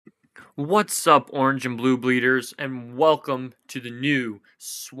What's up, Orange and Blue Bleeders, and welcome to the new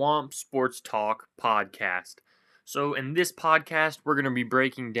Swamp Sports Talk podcast. So, in this podcast, we're going to be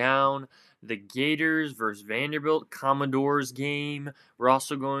breaking down the Gators versus Vanderbilt Commodores game. We're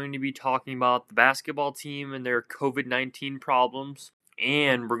also going to be talking about the basketball team and their COVID 19 problems.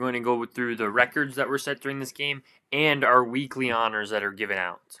 And we're going to go through the records that were set during this game and our weekly honors that are given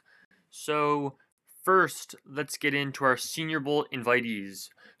out. So, first, let's get into our Senior Bowl invitees.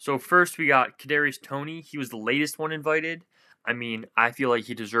 So first we got Kadarius Toney. He was the latest one invited. I mean, I feel like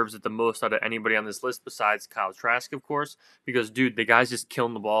he deserves it the most out of anybody on this list besides Kyle Trask, of course, because dude, the guy's just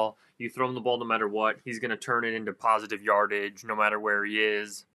killing the ball. You throw him the ball no matter what, he's gonna turn it into positive yardage no matter where he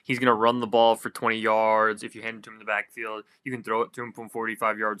is. He's gonna run the ball for 20 yards. If you hand it to him in the backfield, you can throw it to him from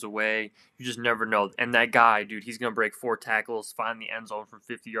 45 yards away. You just never know. And that guy, dude, he's gonna break 4 tackles, find the end zone from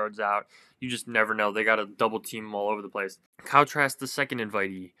 50 yards out. You just never know. They got to double team him all over the place. Kyle Trask, the second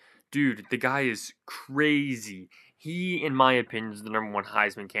invitee. Dude, the guy is crazy. He, in my opinion, is the number one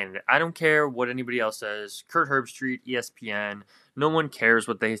Heisman candidate. I don't care what anybody else says. Kurt Herbstreit, ESPN. No one cares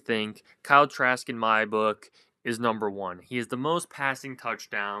what they think. Kyle Trask, in my book, is number one. He has the most passing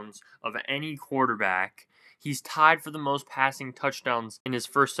touchdowns of any quarterback. He's tied for the most passing touchdowns in his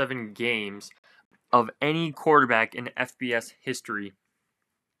first 7 games of any quarterback in FBS history.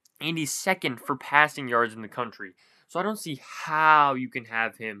 And he's second for passing yards in the country. So I don't see how you can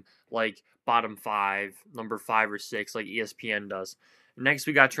have him like bottom 5, number 5 or 6, like ESPN does. Next,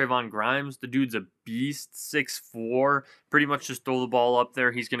 we got Trayvon Grimes. The dude's a beast, 6'4". Pretty much just throw the ball up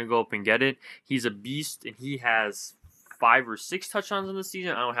there. He's going to go up and get it. He's a beast, and he has 5 or 6 touchdowns in the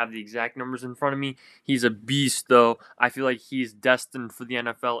season. I don't have the exact numbers in front of me. He's a beast, though. I feel like he's destined for the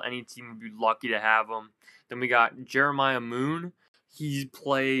NFL. Any team would be lucky to have him. Then we got Jeremiah Moon. He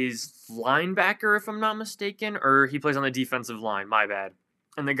plays linebacker, if I'm not mistaken, or he plays on the defensive line. My bad.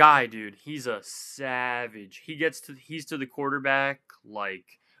 And the guy, dude, he's a savage. He's to the quarterback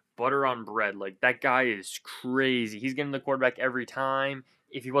like butter on bread. Like that guy is crazy. He's getting the quarterback every time.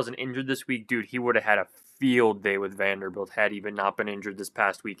 If he wasn't injured this week, dude, he would have had a field day with Vanderbilt had he not been injured this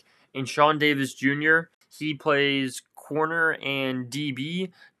past week. And Sean Davis Jr., he plays corner and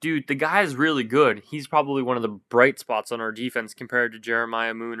DB. Dude, the guy is really good. He's probably one of the bright spots on our defense compared to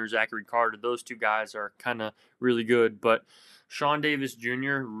Jeremiah Moon or Zachary Carter. Those two guys are kind of really good. But Sean Davis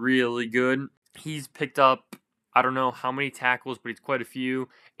Jr., really good. He's picked up, I don't know how many tackles, but he's quite a few.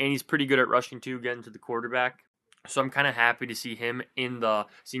 And he's pretty good at rushing too, getting to the quarterback. So I'm kind of happy to see him in the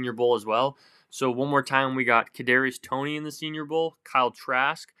Senior Bowl as well. So one more time, we got Kadarius Toney in the Senior Bowl, Kyle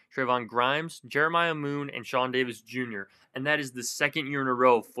Trask, Trayvon Grimes, Jeremiah Moon, and Sean Davis Jr. And that is the second year in a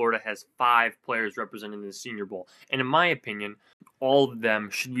row Florida has 5 players representing the Senior Bowl. And in my opinion, all of them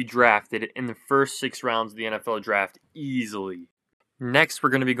should be drafted in the first 6 rounds of the NFL draft easily. Next, we're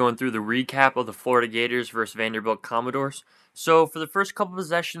going to be going through the recap of the Florida Gators versus Vanderbilt Commodores. So, for the first couple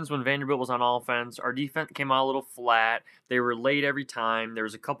possessions when Vanderbilt was on offense, our defense came out a little flat. They were late every time. There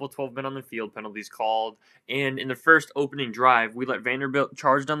was a couple 12-men on the field penalties called. And in the first opening drive, we let Vanderbilt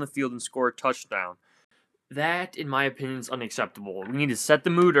charge down the field and score a touchdown. That, in my opinion, is unacceptable. We need to set the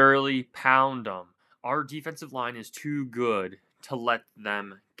mood early, pound them. Our defensive line is too good to let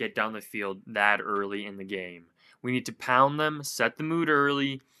them get down the field that early in the game. We need to pound them, set the mood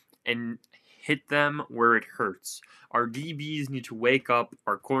early, and hit them where it hurts. Our DBs need to wake up.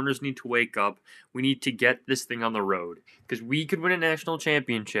 Our corners need to wake up. We need to get this thing on the road because we could win a national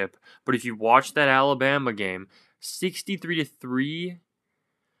championship. But if you watch that Alabama game, 63-3,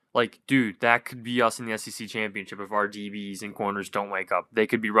 like, dude, that could be us in the SEC championship if our DBs and corners don't wake up. They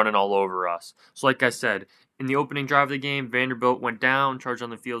could be running all over us. So, like I said, in the opening drive of the game, Vanderbilt went down, charged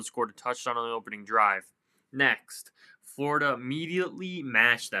on the field, scored a touchdown on the opening drive. Next, Florida immediately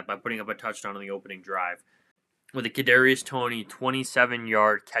matched that by putting up a touchdown on the opening drive with a Kadarius Toney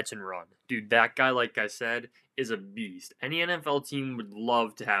 27-yard catch and run. Dude, that guy, like I said, is a beast. Any NFL team would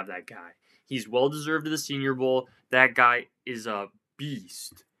love to have that guy. He's well-deserved of the Senior Bowl. That guy is a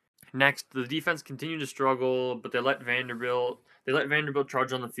beast. Next, the defense continued to struggle, but they let Vanderbilt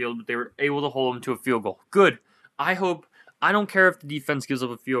charge on the field, but they were able to hold him to a field goal. Good. I don't care if the defense gives up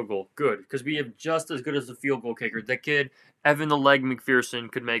a field goal. Good, because we have just as good as a field goal kicker. That kid, Evan the Leg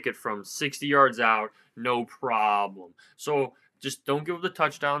McPherson, could make it from 60 yards out, no problem. So just don't give up the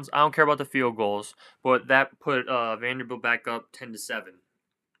touchdowns. I don't care about the field goals, but that put Vanderbilt back up 10-7.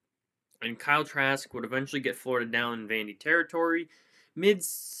 And Kyle Trask would eventually get Florida down in Vandy territory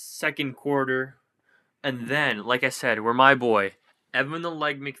mid-second quarter. And then, like I said, we're my boy. Evan the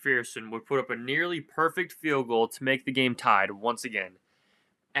Leg McPherson would put up a nearly perfect field goal to make the game tied once again.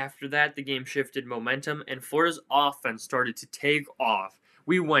 After that, the game shifted momentum, and Florida's offense started to take off.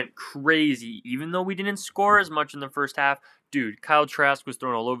 We went crazy. Even though we didn't score as much in the first half, dude, Kyle Trask was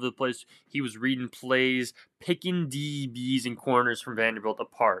thrown all over the place. He was reading plays, picking DBs and corners from Vanderbilt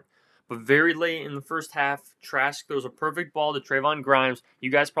apart. But very late in the first half, Trask throws a perfect ball to Trayvon Grimes. You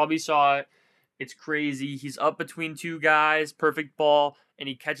guys probably saw it. It's crazy. He's up between two guys, perfect ball, and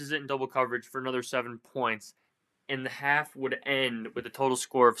he catches it in double coverage for another 7 points. And the half would end with a total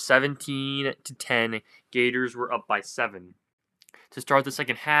score of 17-10. Gators were up by 7. To start the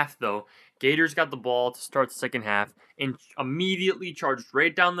second half, though, Gators got the ball to start the second half and immediately charged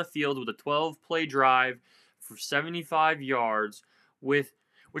right down the field with a 12-play drive for 75 yards,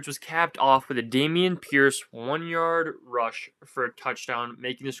 which was capped off with a Dameon Pierce 1-yard rush for a touchdown,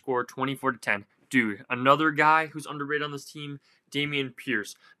 making the score 24-10. Dude, another guy who's underrated on this team, Dameon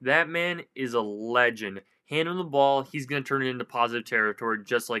Pierce. That man is a legend. Hand him the ball, he's going to turn it into positive territory,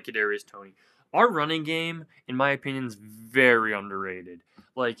 just like Kadarius Toney. Our running game, in my opinion, is very underrated.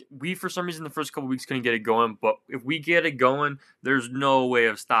 Like, we, for some reason, the first couple weeks couldn't get it going, but if we get it going, there's no way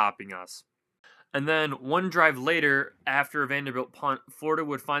of stopping us. And then one drive later, after a Vanderbilt punt, Florida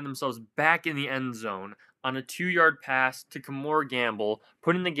would find themselves back in the end zone on a 2-yard pass to Kamore Gamble,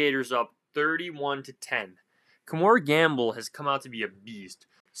 putting the Gators up 31-10. Kamore Gamble has come out to be a beast.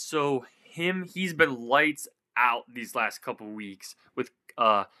 So he's been lights out these last couple weeks with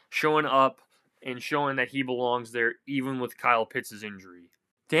showing up and showing that he belongs there even with Kyle Pitts' injury.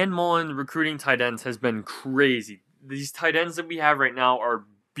 Dan Mullen recruiting tight ends has been crazy. These tight ends that we have right now are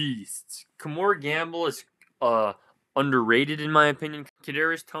beasts. Kamore Gamble is underrated in my opinion.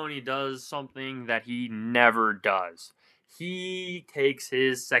 Kadarius Toney does something that he never does. He takes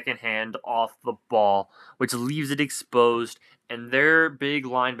his second hand off the ball, which leaves it exposed, and their big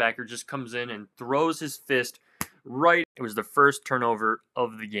linebacker just comes in and throws his fist right. It was the first turnover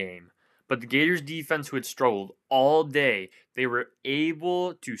of the game. But the Gators defense, who had struggled all day, they were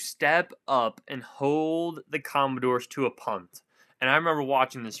able to step up and hold the Commodores to a punt. And I remember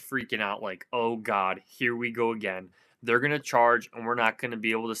watching this freaking out like, oh God, here we go again. They're going to charge and we're not going to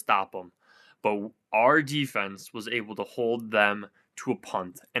be able to stop them. But our defense was able to hold them to a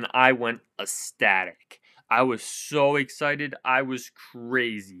punt. And I went ecstatic. I was so excited. I was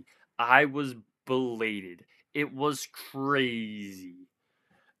crazy. I was belated. It was crazy.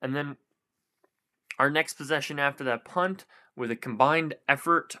 And then our next possession after that punt, with a combined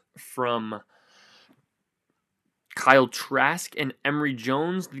effort from Kyle Trask and Emory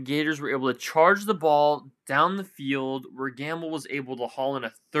Jones, the Gators were able to charge the ball down the field where Gamble was able to haul in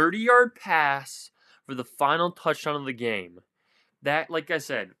a 30-yard pass for the final touchdown of the game. That, like I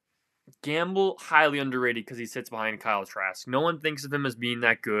said, Gamble, highly underrated because he sits behind Kyle Trask. No one thinks of him as being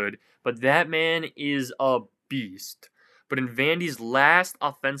that good, but that man is a beast. But in Vandy's last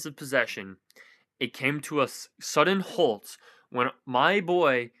offensive possession, it came to a sudden halt when my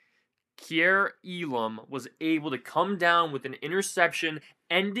boy Kier Elam was able to come down with an interception,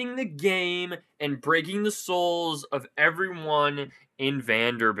 ending the game and breaking the souls of everyone in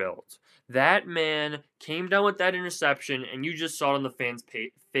Vanderbilt. That man came down with that interception, and you just saw it on the fans'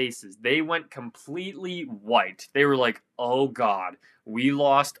 faces. They went completely white. They were like, oh God, we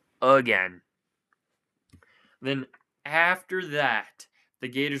lost again. Then after that, the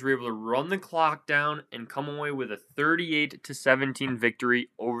Gators were able to run the clock down and come away with a 38-17 victory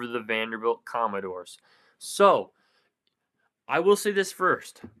over the Vanderbilt Commodores. So, I will say this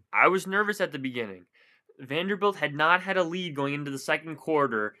first. I was nervous at the beginning. Vanderbilt had not had a lead going into the second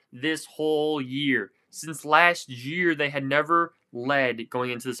quarter this whole year. Since last year, they had never led going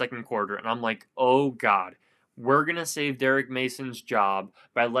into the second quarter. And I'm like, oh God, we're going to save Derek Mason's job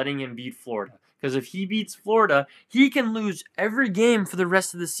by letting him beat Florida. Because if he beats Florida, he can lose every game for the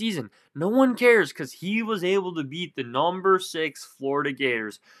rest of the season. No one cares because he was able to beat the number 6 Florida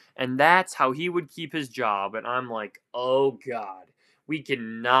Gators. And that's how he would keep his job. And I'm like, oh God, we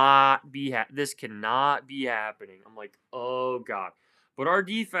cannot be, this cannot be happening. I'm like, oh God. But our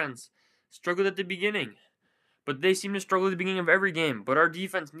defense struggled at the beginning. But they seem to struggle at the beginning of every game. But our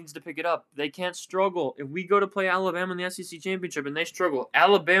defense needs to pick it up. They can't struggle. If we go to play Alabama in the SEC Championship and they struggle,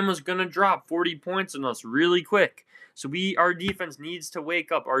 Alabama's going to drop 40 points on us really quick. So our defense needs to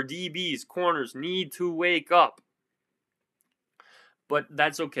wake up. Our DBs, corners need to wake up. But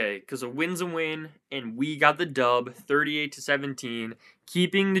that's okay, because a win's a win, and we got the dub, 38-17,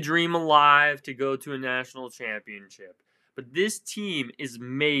 keeping the dream alive to go to a national championship. But this team is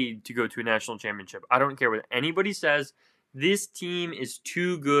made to go to a national championship. I don't care what anybody says. This team is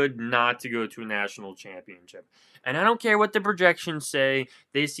too good not to go to a national championship. And I don't care what the projections say.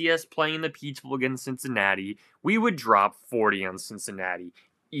 They see us playing the Peach Bowl against Cincinnati. We would drop 40 on Cincinnati.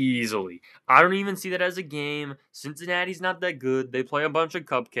 easily. I don't even see that as a game. Cincinnati's not that good. They play a bunch of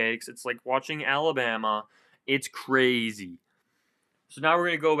cupcakes. It's like watching Alabama. It's crazy. So now we're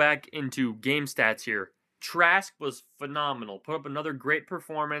going to go back into game stats here. Trask was phenomenal. Put up another great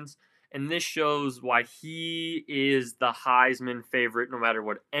performance. And this shows why he is the Heisman favorite no matter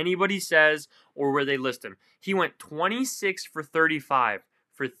what anybody says or where they list him. He went 26 for 35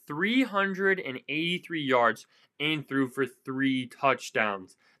 for 383 yards and threw for 3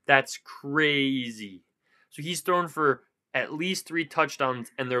 touchdowns. That's crazy. So he's thrown for at least 3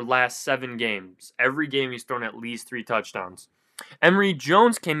 touchdowns in their last 7 games. Every game he's thrown at least 3 touchdowns. Emory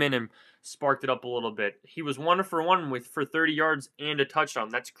Jones came in and sparked it up a little bit. He was 1-for-1 for 30 yards and a touchdown.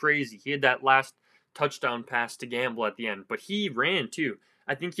 That's crazy. He had that last touchdown pass to Gamble at the end, but he ran too.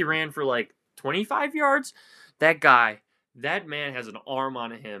 I think he ran for like 25 yards. That man has an arm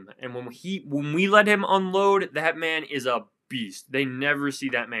on him, and when we let him unload, that man is a beast. They never see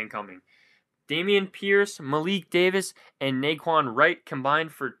that man coming. Dameon Pierce, Malik Davis, and Naquan Wright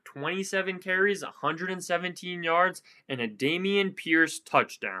combined for 27 carries, 117 yards, and a Dameon Pierce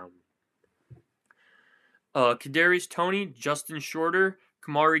touchdown. Kadarius Toney, Justin Shorter,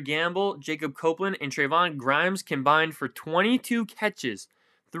 Kamari Gamble, Jacob Copeland, and Trayvon Grimes combined for 22 catches,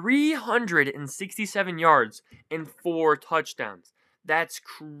 367 yards, and 4 touchdowns. That's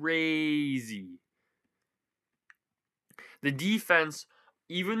crazy. The defense,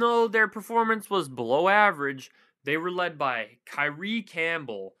 even though their performance was below average, they were led by Kyrie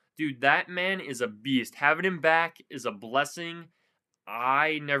Campbell. Dude, that man is a beast. Having him back is a blessing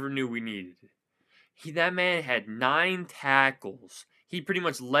I never knew we needed. That man had 9 tackles. He pretty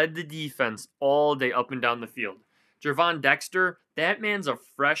much led the defense all day up and down the field. Gervon Dexter, that man's a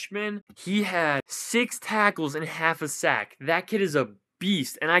freshman. He had 6 tackles and half a sack. That kid is a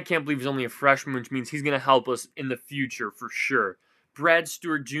beast, and I can't believe he's only a freshman, which means he's going to help us in the future for sure. Brad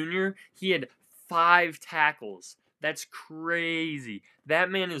Stewart Jr., he had 5 tackles. That's crazy.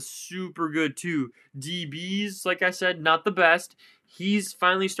 That man is super good too. DBs, like I said, not the best. He's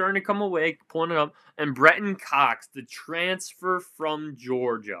finally starting to come awake, pulling it up. And Bretton Cox, the transfer from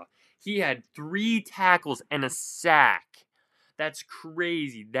Georgia, he had 3 tackles and a sack. That's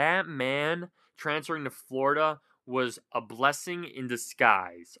crazy. That man transferring to Florida was a blessing in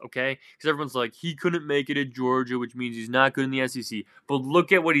disguise, okay? Because everyone's like, he couldn't make it at Georgia, which means he's not good in the SEC. But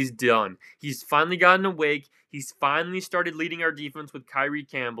look at what he's done. He's finally gotten awake. He's finally started leading our defense with Kyrie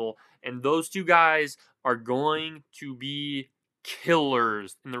Campbell. And those 2 guys are going to be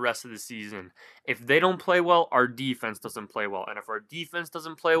killers in the rest of the season. If they don't play well, our defense doesn't play well. And if our defense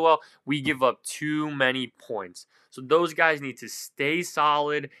doesn't play well, we give up too many points. So those guys need to stay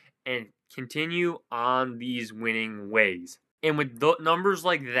solid and continue on these winning ways. And with numbers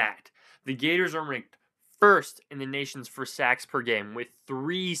like that, the Gators are ranked first in the nations for sacks per game with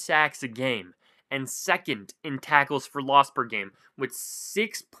 3 sacks a game, and second in tackles for loss per game with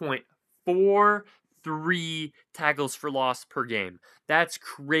 6.43 tackles for loss per game. That's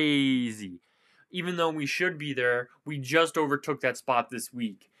crazy. Even though we should be there, we just overtook that spot this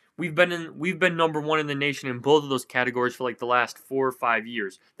week. We've been number 1 in the nation in both of those categories for like the last 4 or 5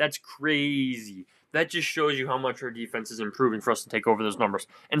 years. That's crazy. That just shows you how much our defense is improving for us to take over those numbers.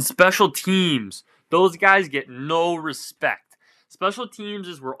 And special teams, those guys get no respect. Special teams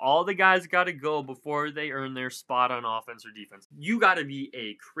is where all the guys got to go before they earn their spot on offense or defense. You got to be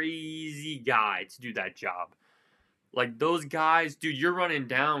a crazy guy to do that job. Like those guys, dude, you're running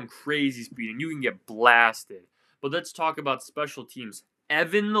down crazy speed and you can get blasted. But let's talk about special teams.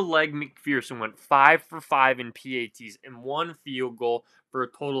 Evan the Leg McPherson went 5 for 5 in PATs and 1 field goal for a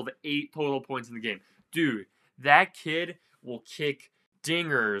total of 8 total points in the game. Dude, that kid will kick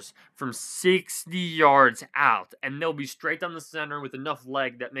dingers from 60 yards out, and they'll be straight down the center with enough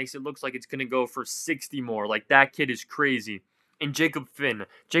leg that makes it look like it's going to go for 60 more. Like, that kid is crazy. And Jacob Finn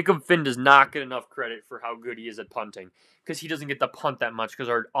does not get enough credit for how good he is at punting because he doesn't get to punt that much because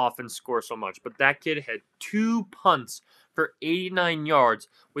our offense scores so much. But that kid had 2 punts for 89 yards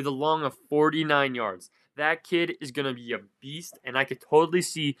with a long of 49 yards. That kid is going to be a beast, and I could totally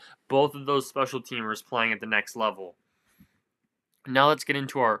see both of those special teamers playing at the next level. Now let's get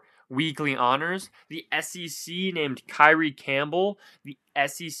into our weekly honors. The SEC named Kyrie Campbell the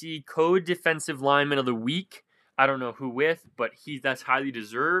SEC Co-Defensive Lineman of the Week. I don't know who with, but that's highly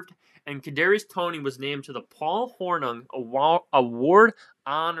deserved. And Kadarius Toney was named to the Paul Hornung Award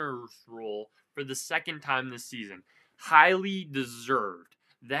Honors Roll for the 2nd time this season. Highly deserved.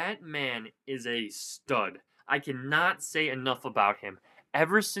 That man is a stud. I cannot say enough about him.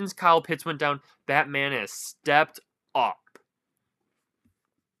 Ever since Kyle Pitts went down, that man has stepped up.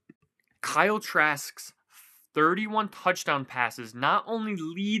 Kyle Trask's 31 touchdown passes not only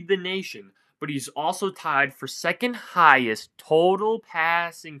lead the nation, but he's also tied for second highest total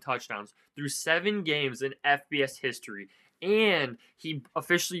passing touchdowns through 7 games in FBS history. And he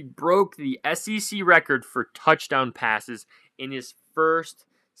officially broke the SEC record for touchdown passes in his first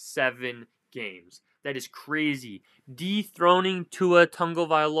 7 games. That is crazy. Dethroning Tua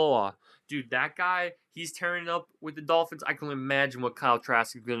Tagovailoa. Dude, that guy, he's tearing it up with the Dolphins. I can imagine what Kyle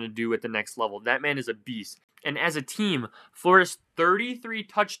Trask is going to do at the next level. That man is a beast. And as a team, Florida's 33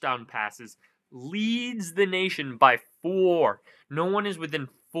 touchdown passes leads the nation by 4. No one is within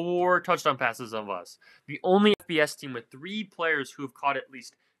 4 touchdown passes of us. The only FBS team with 3 players who have caught at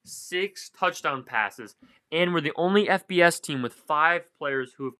least 6 touchdown passes, and we're the only FBS team with 5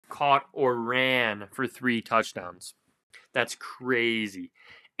 players who have caught or ran for 3 touchdowns. That's crazy.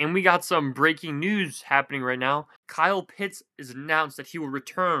 And we got some breaking news happening right now. Kyle Pitts has announced that he will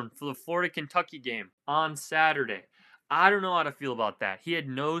return for the Florida-Kentucky game on Saturday. I don't know how to feel about that. He had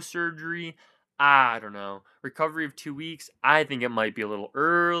no surgery. I don't know. Recovery of 2 weeks. I think it might be a little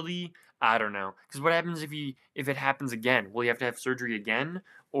early. I don't know. Because what happens if it happens again? Will he have to have surgery again?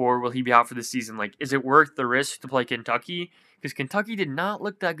 Or will he be out for the season? Like, is it worth the risk to play Kentucky? Because Kentucky did not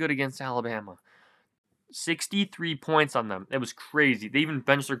look that good against Alabama. 63 points on them. It was crazy. They even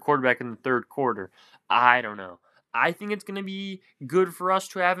benched their quarterback in the third quarter. I don't know. I think it's going to be good for us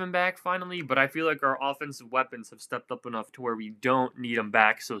to have him back finally, but I feel like our offensive weapons have stepped up enough to where we don't need him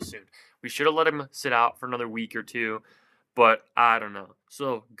back so soon. We should have let him sit out for another week or 2, but I don't know.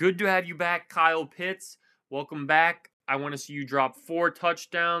 So, good to have you back, Kyle Pitts. Welcome back. I want to see you drop 4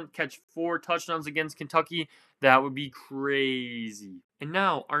 touchdowns, catch 4 touchdowns against Kentucky. That would be crazy. And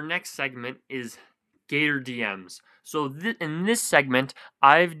now, our next segment is Gator DMs. So in this segment,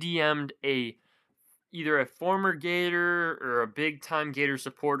 I've DM'd either a former Gator or a big-time Gator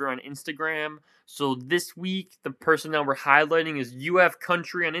supporter on Instagram. So this week, the person that we're highlighting is UF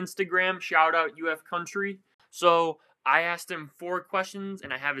Country on Instagram. Shout out UF Country. So I asked him 4 questions,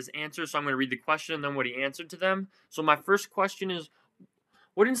 and I have his answers. So I'm going to read the question and then what he answered to them. So my first question is,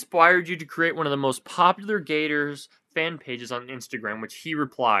 what inspired you to create one of the most popular Gators fan pages on Instagram? Which he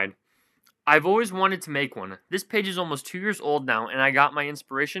replied, I've always wanted to make one. This page is almost 2 years old now, and I got my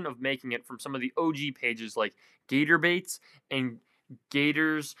inspiration of making it from some of the OG pages like Gator Baits and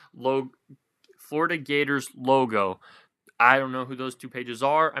Florida Gators logo. I don't know who those 2 pages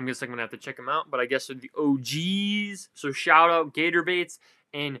are. I'm going to have to check them out, but I guess they're the OGs. So shout out Gator Baits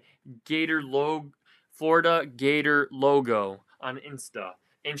and Florida Gator logo on Insta.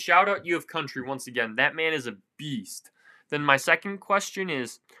 And shout out UF Country once again. That man is a beast. Then my second question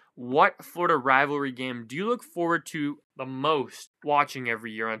is, what Florida rivalry game do you look forward to the most watching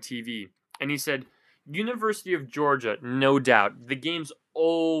every year on TV? And he said, University of Georgia, no doubt. The game's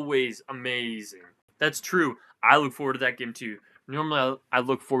always amazing. That's true. I look forward to that game too. Normally, I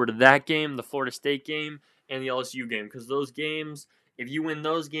look forward to that game, the Florida State game, and the LSU game. Because those games, if you win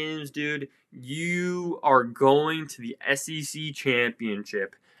those games, dude, you are going to the SEC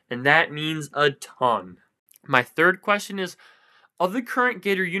championship. And that means a ton. My third question is, of the current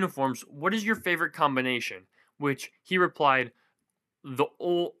Gator uniforms, what is your favorite combination? Which he replied, the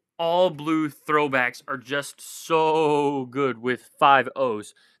all blue throwbacks are just so good with 5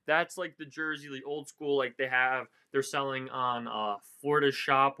 O's. That's like the jersey, the old school, like they're selling on Florida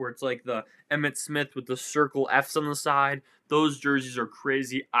Shop, where it's like the Emmitt Smith with the circle F's on the side. Those jerseys are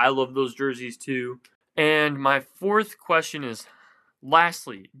crazy. I love those jerseys too. And my fourth question is,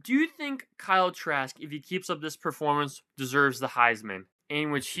 lastly, do you think Kyle Trask, if he keeps up this performance, deserves the Heisman?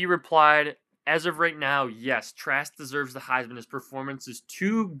 In which he replied, as of right now, yes, Trask deserves the Heisman. His performance is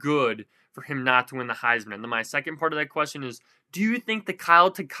too good for him not to win the Heisman. And then my second part of that question is, do you think the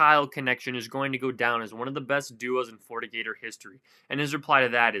Kyle to Kyle connection is going to go down as one of the best duos in Florida Gator history? And his reply to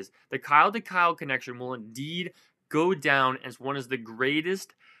that is, the Kyle to Kyle connection will indeed go down as one of the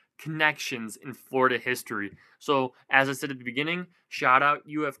greatest connections in Florida history. So, as I said at the beginning, shout out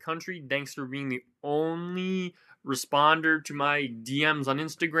UF Country. Thanks for being the only responder to my DMs on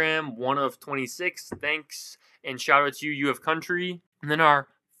Instagram, one of 26. Thanks, and shout out to you, UF Country. And then our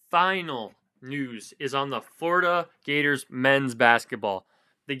final news is on the Florida Gators men's basketball.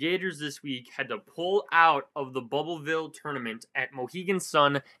 The Gators this week had to pull out of the Bubbleville tournament at Mohegan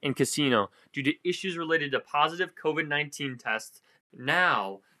Sun and Casino due to issues related to positive COVID-19 tests.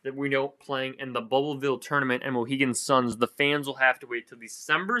 Now that we know playing in the Bubbleville tournament and Mohegan Suns, the fans will have to wait till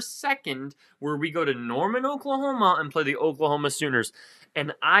December 2nd, where we go to Norman, Oklahoma, and play the Oklahoma Sooners.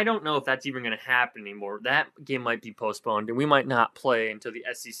 And I don't know if that's even going to happen anymore. That game might be postponed, and we might not play until the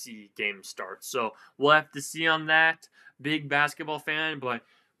SEC game starts. So we'll have to see on that. Big basketball fan, but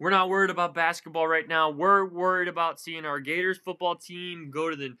we're not worried about basketball right now. We're worried about seeing our Gators football team go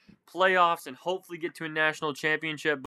to the playoffs and hopefully get to a national championship.